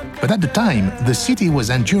 But at the time, the city was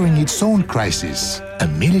enduring its own crisis, a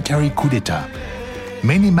military coup d'etat.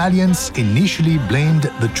 Many Malians initially blamed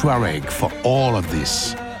the Tuareg for all of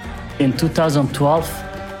this. In 2012,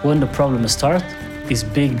 when the problem started, this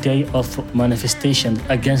big day of manifestation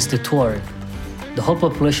against the Tuareg. The whole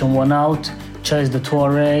population went out, chased the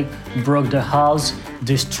Tuareg, broke their house,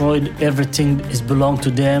 destroyed everything that belonged to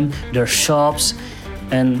them, their shops,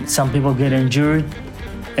 and some people get injured.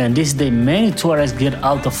 And this day, many Tuaregs get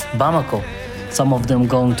out of Bamako. Some of them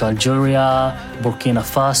going to Algeria, Burkina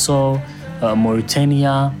Faso,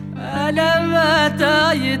 Mauritania.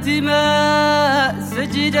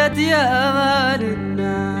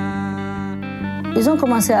 Ils ont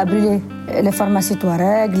commencé à brûler les pharmacies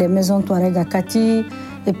Tuareg, les maisons Tuareg à Kati,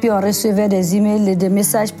 et puis on recevait des emails, des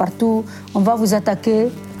messages partout. On va vous attaquer.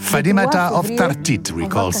 Fadimata of Tartit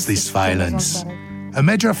recalls this violence. A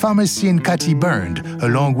major pharmacy in Kati burned,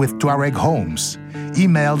 along with Tuareg homes,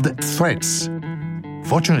 emailed threats.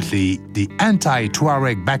 Fortunately, the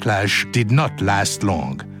anti-Tuareg backlash did not last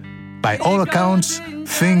long. By all accounts,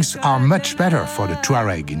 things are much better for the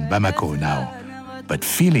Tuareg in Bamako now. But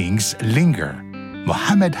feelings linger.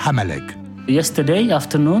 Mohamed Hamalek. Yesterday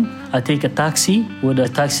afternoon, I take a taxi with a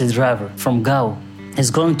taxi driver from Gao. He's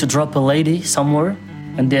going to drop a lady somewhere,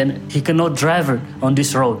 and then he cannot drive it on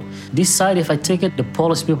this road. This side, if I take it, the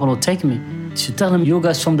Polish people will take me. She tell him, you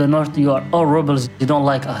guys from the north, you are all rebels, you don't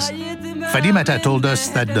like us. Fadimata told us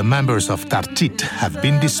that the members of Tartit have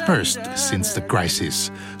been dispersed since the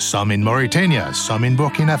crisis. Some in Mauritania, some in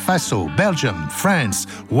Burkina Faso, Belgium, France.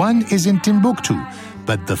 One is in Timbuktu.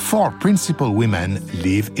 But the four principal women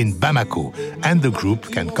live in Bamako, and the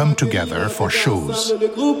group can come together for shows.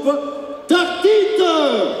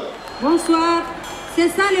 Bonsoir, c'est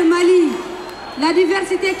ça le Mali, la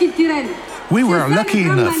diversité culturelle. We were lucky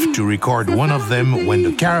enough to record one of them when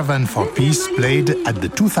the Caravan for Peace played at the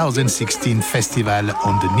 2016 festival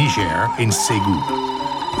on the Niger in Ségou.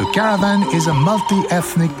 The Caravan is a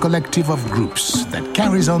multi-ethnic collective of groups that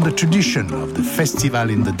carries on the tradition of the festival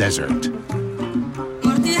in the desert.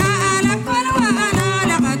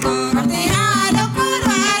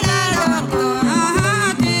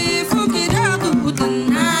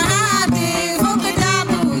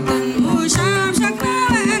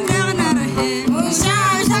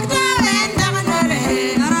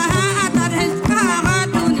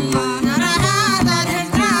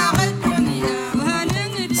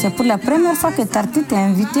 C'est pour la première fois que Tartit est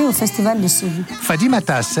invité au festival de Ségou.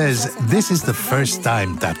 Fadimata says this is the first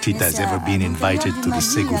time Tartit has ever been invited to the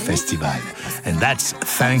Ségou festival. And that's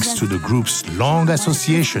thanks to the group's long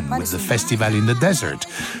association with the festival in the desert.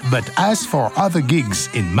 But as for other gigs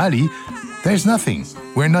in Mali, there's nothing.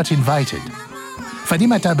 We're not invited.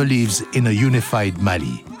 Fadimata believes in a unified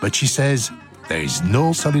Mali, but she says there is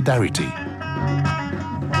no solidarity.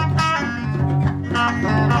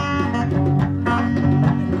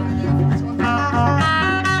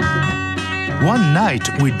 One night,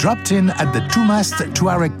 we dropped in at the Toumast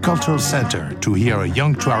Tuareg Cultural Center to hear a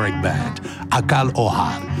young Tuareg band, Akal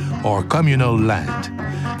Ohar, or Communal Land.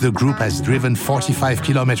 The group has driven 45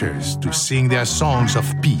 kilometers to sing their songs of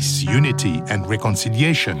peace, unity, and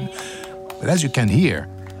reconciliation. But as you can hear,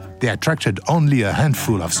 they attracted only a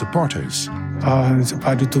handful of supporters. C'est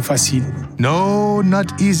pas du tout facile. No,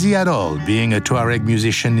 not easy at all being a Tuareg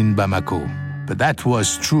musician in Bamako. But that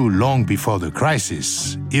was true long before the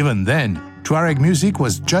crisis. Even then, Tuareg music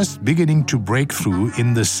was just beginning to break through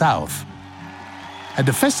in the south. At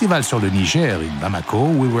the Festival sur le Niger in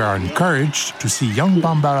Bamako, we were encouraged to see young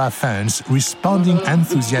Bambara fans responding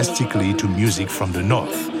enthusiastically to music from the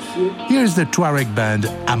north. Here's the Tuareg band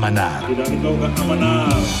Amanar.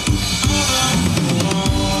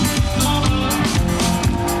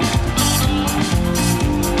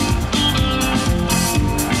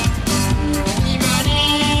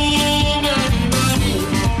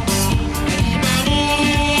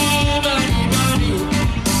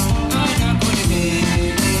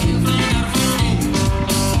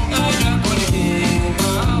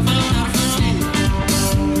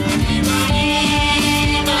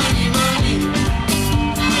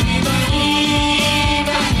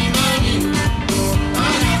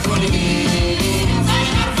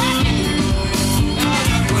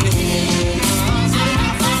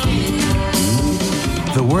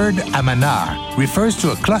 The word Amanar refers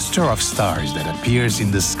to a cluster of stars that appears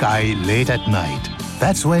in the sky late at night.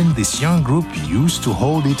 That's when this young group used to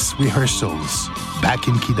hold its rehearsals, back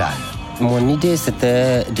in Kidal. Mon idée,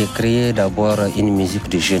 c'était de créer d'abord une musique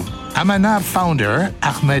de jeunes. Amanar founder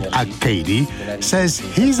Ahmed Akkaidi says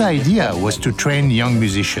his idea was to train young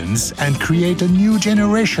musicians and create a new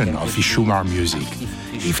generation of Ishumar music.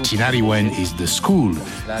 If Tinariwen is the school,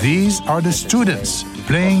 these are the students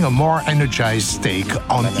playing a more energized take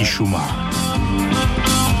on Ishumar.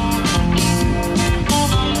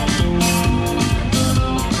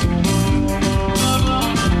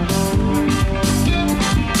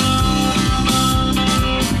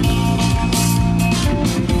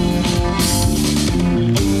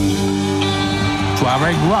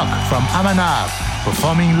 Tuareg rock from Amanar,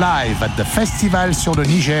 performing live at the Festival sur le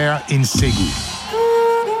Niger in Ségou.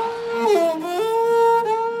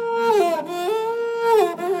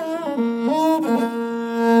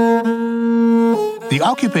 The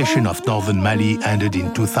occupation of northern Mali ended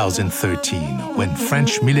in 2013 when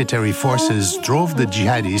French military forces drove the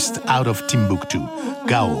jihadists out of Timbuktu,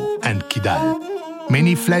 Gao, and Kidal.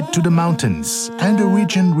 Many fled to the mountains, and the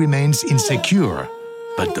region remains insecure.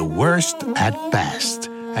 But the worst had passed,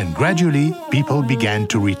 and gradually people began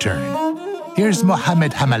to return. Here's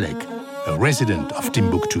Mohamed Hamalek, a resident of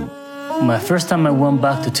Timbuktu. My first time I went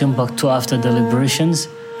back to Timbuktu after the liberations,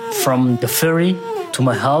 from the ferry to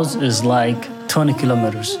my house is like 20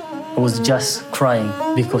 kilometers. I was just crying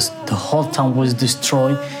because the whole town was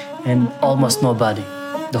destroyed and almost nobody.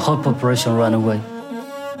 The whole population ran away.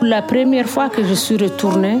 La première fois que je suis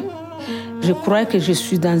retournée, je croyais que je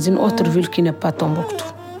suis dans une autre ville qui n'est pas Tombouctou.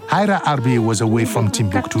 Haira Arbi was away from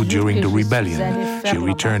Timbuktu during the rebellion. She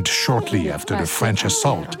returned shortly after the French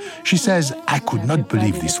assault. She says, "I could not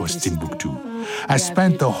believe this was Timbuktu. I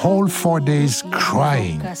spent the whole 4 days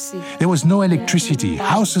crying. There was no electricity,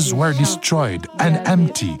 houses were destroyed and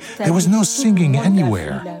empty. There was no singing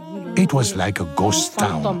anywhere. It was like a ghost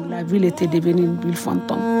town."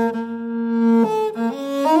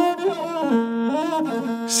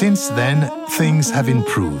 Since then, things have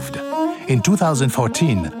improved. In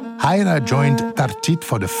 2014, Haira joined Tartit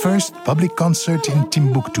for the first public concert in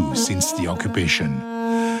Timbuktu since the occupation.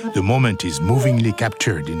 The moment is movingly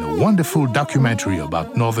captured in a wonderful documentary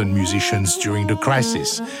about northern musicians during the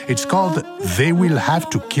crisis. It's called "They Will Have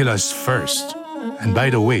to Kill Us First." And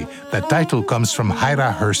by the way, that title comes from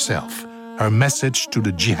Haira herself, her message to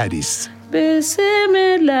the jihadists.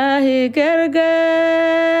 Bismillahi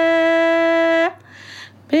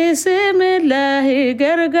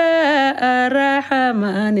garga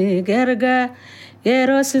arrahmani garga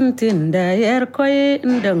yero sintinda yerkoy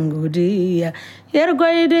ndangudiya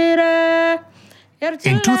yergoydira.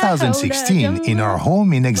 In 2016, in our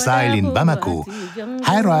home in exile in Bamako,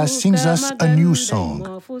 Haira sings us a new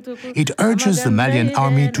song. It urges the Malian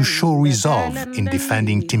army to show resolve in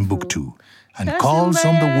defending Timbuktu and calls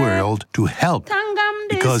on the world to help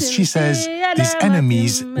because, she says, these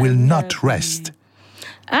enemies will not rest.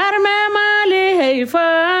 Arme Mali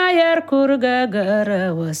heifa yer kurga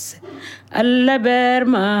garawas alla ber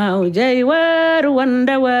ma jaywar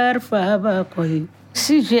wanda war faba koy.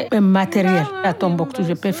 Si j'ai un matériel à Tombouctou,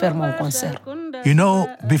 je peux faire mon concert. You know,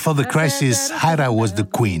 before the crisis, Haira was the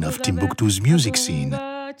queen of Timbuktu's music scene.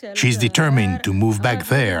 She's determined to move back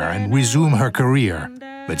there and resume her career.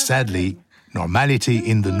 But sadly, normality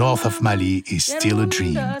in the north of Mali is still a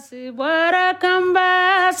dream.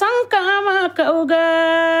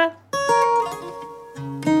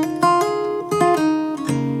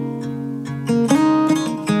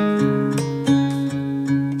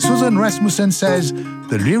 Susan Rasmussen says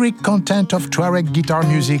the lyric content of Tuareg guitar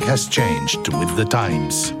music has changed with the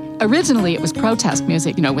times. Originally, it was protest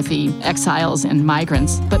music, with the exiles and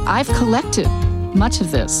migrants, but I've collected much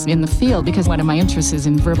of this in the field because one of my interests is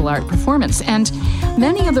in verbal art performance, and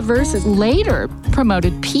many of the verses later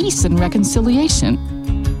promoted peace and reconciliation.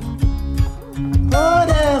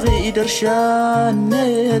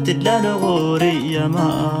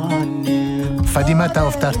 Fadimata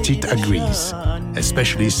of Tartit agrees,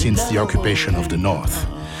 especially since the occupation of the north.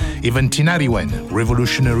 Even Tinariwen,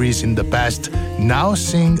 revolutionaries in the past, now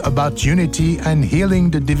sing about unity and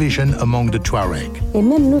healing the division among the Tuareg. Et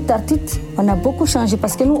même nous, Tartit, on a beaucoup changé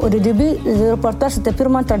parce que nous, au début, le reportage était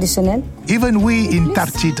purement traditionnel. Even we in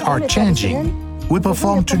Tartit are changing. We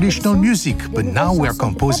perform traditional music, but now we are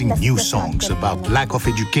composing new songs about lack of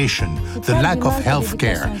education, the lack of health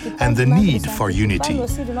care, and the need for unity.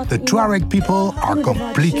 The Tuareg people are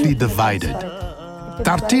completely divided.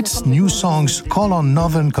 Tartit's new songs call on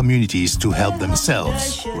northern communities to help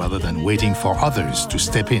themselves, rather than waiting for others to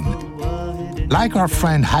step in. Like our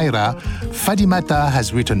friend Haira, Fadimata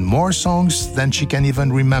has written more songs than she can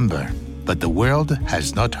even remember, but the world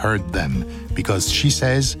has not heard them, because she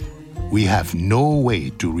says, we have no way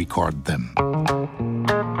to record them.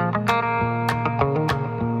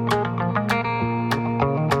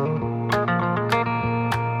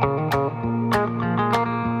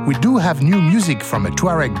 We do have new music from a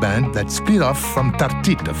Tuareg band that split off from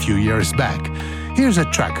Tartit a few years back. Here's a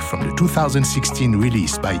track from the 2016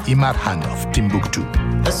 release by Imar Han of Timbuktu.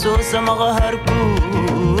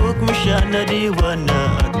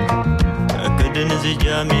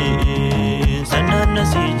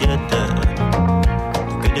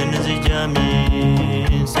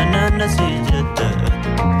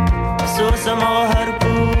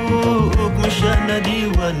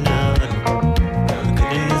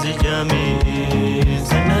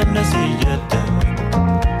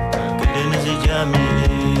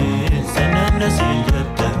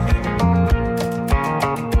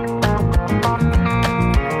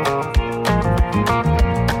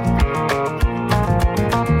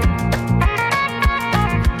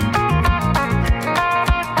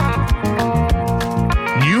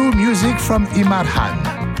 New music from Imar Han.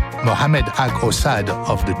 Mohamed Ag-Osad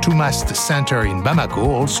of the Two-Mast Center in Bamako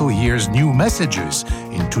also hears new messages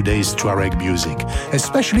in today's Tuareg music,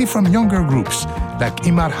 especially from younger groups like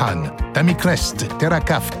Imar Han, Tamikrest,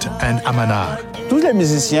 Terakaft, and Amanar. Tous les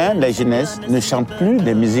musiciens, la jeunesse, ne chantent plus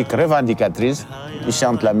des musiques revendicatrices. Ils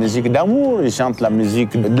chantent la musique d'amour, ils chantent la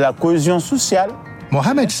musique de la cohésion sociale.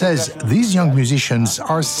 Mohammed says these young musicians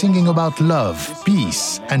are singing about love,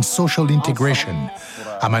 peace, and social integration.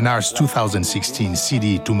 Amanar's 2016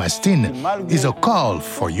 CD Toumastin is a call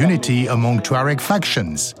for unity among Tuareg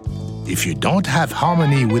factions. If you don't have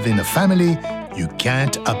harmony within a family, you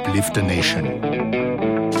can't uplift a nation.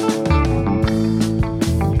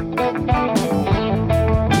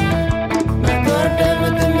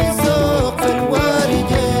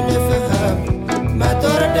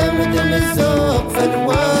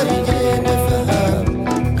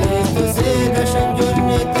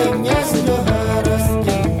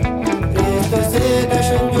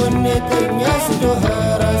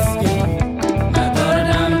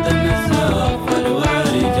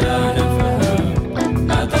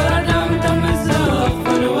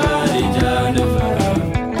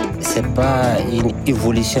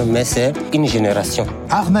 Evolution, mais c'est une génération.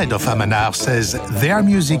 Ahmed of Amanar says their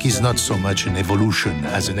music is not so much an evolution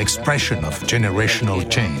as an expression of generational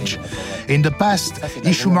change. In the past,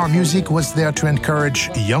 Ishumar music was there to encourage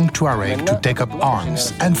young Tuareg to take up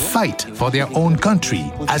arms and fight for their own country,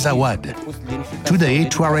 Azawad. Today,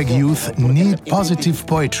 Tuareg youth need positive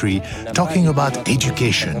poetry talking about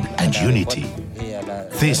education and unity.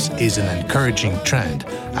 This is an encouraging trend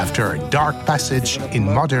after a dark passage in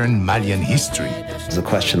modern Malian history. The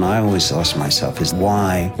question I always ask myself is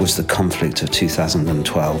why was the conflict of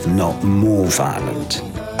 2012 not more violent?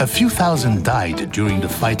 A few thousand died during the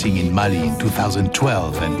fighting in Mali in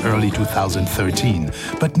 2012 and early 2013,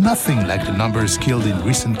 but nothing like the numbers killed in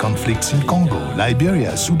recent conflicts in Congo,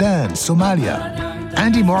 Liberia, Sudan, Somalia.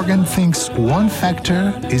 Andy Morgan thinks one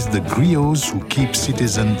factor is the griots who keep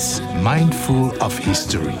citizens mindful of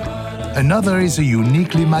history. Another is a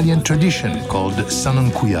uniquely Malian tradition called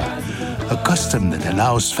Sanonkuya, a custom that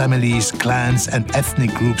allows families, clans, and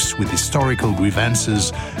ethnic groups with historical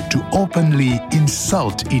grievances to openly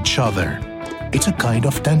insult each other. It's a kind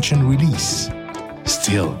of tension release.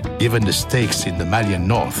 Still, given the stakes in the Malian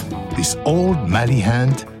north, this old Mali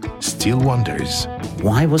hand still wonders.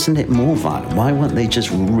 Why wasn't it more violent? Why weren't they just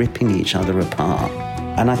ripping each other apart?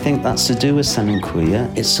 And I think that's to do with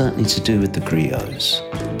Sanonkuya. It's certainly to do with the griots.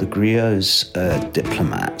 The griots are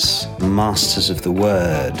diplomats, masters of the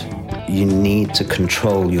word. You need to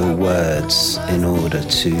control your words in order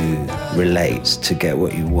to relate, to get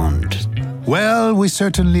what you want. Well, we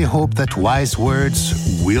certainly hope that wise words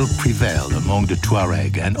will prevail among the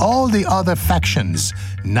Tuareg and all the other factions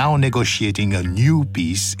now negotiating a new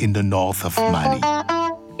peace in the north of Mali.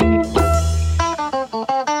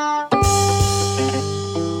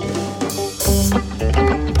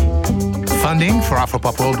 Funding for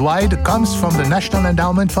Afropop Worldwide comes from the National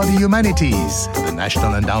Endowment for the Humanities, the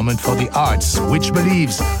National Endowment for the Arts, which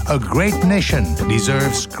believes a great nation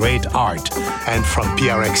deserves great art, and from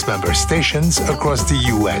PRX member stations across the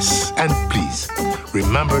US. And please,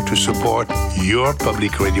 remember to support your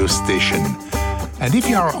public radio station. And if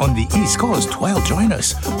you are on the East Coast, well, join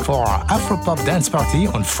us for our Afropop dance party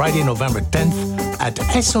on Friday, November 10th at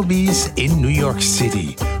SOB's in New York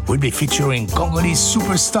City. We'll be featuring Congolese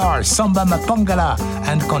superstar Samba Mapangala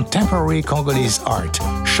and contemporary Congolese art.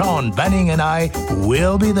 Sean Banning and I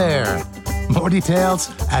will be there. More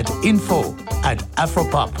details at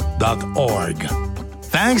info@afropop.org.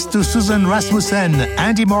 Thanks to Susan Rasmussen,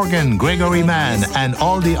 Andy Morgan, Gregory Mann, and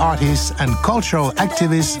all the artists and cultural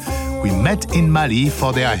activists we met in Mali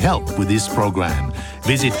for their help with this program.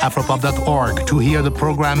 Visit afropop.org to hear the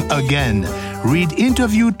program again, read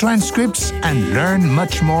interview transcripts, and learn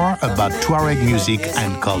much more about Tuareg music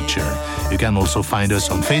and culture. You can also find us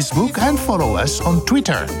on Facebook and follow us on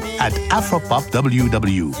Twitter at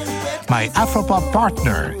AfropopWW. My Afropop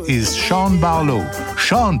partner is Sean Barlow.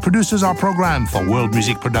 Sean produces our program for World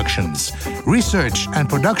Music Productions. Research and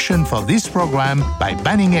production for this program by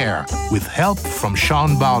Banning Air with help from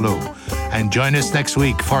Sean Barlow. And join us next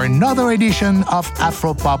week for another edition of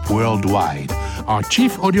Afropop Worldwide. Our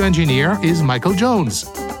chief audio engineer is Michael Jones.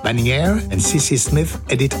 Banning Air and Cissy Smith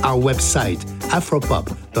edit our website,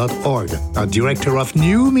 afropop.org. Our director of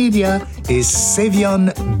new media is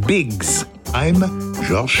Savion Biggs. I'm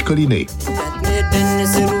Georges Collinet.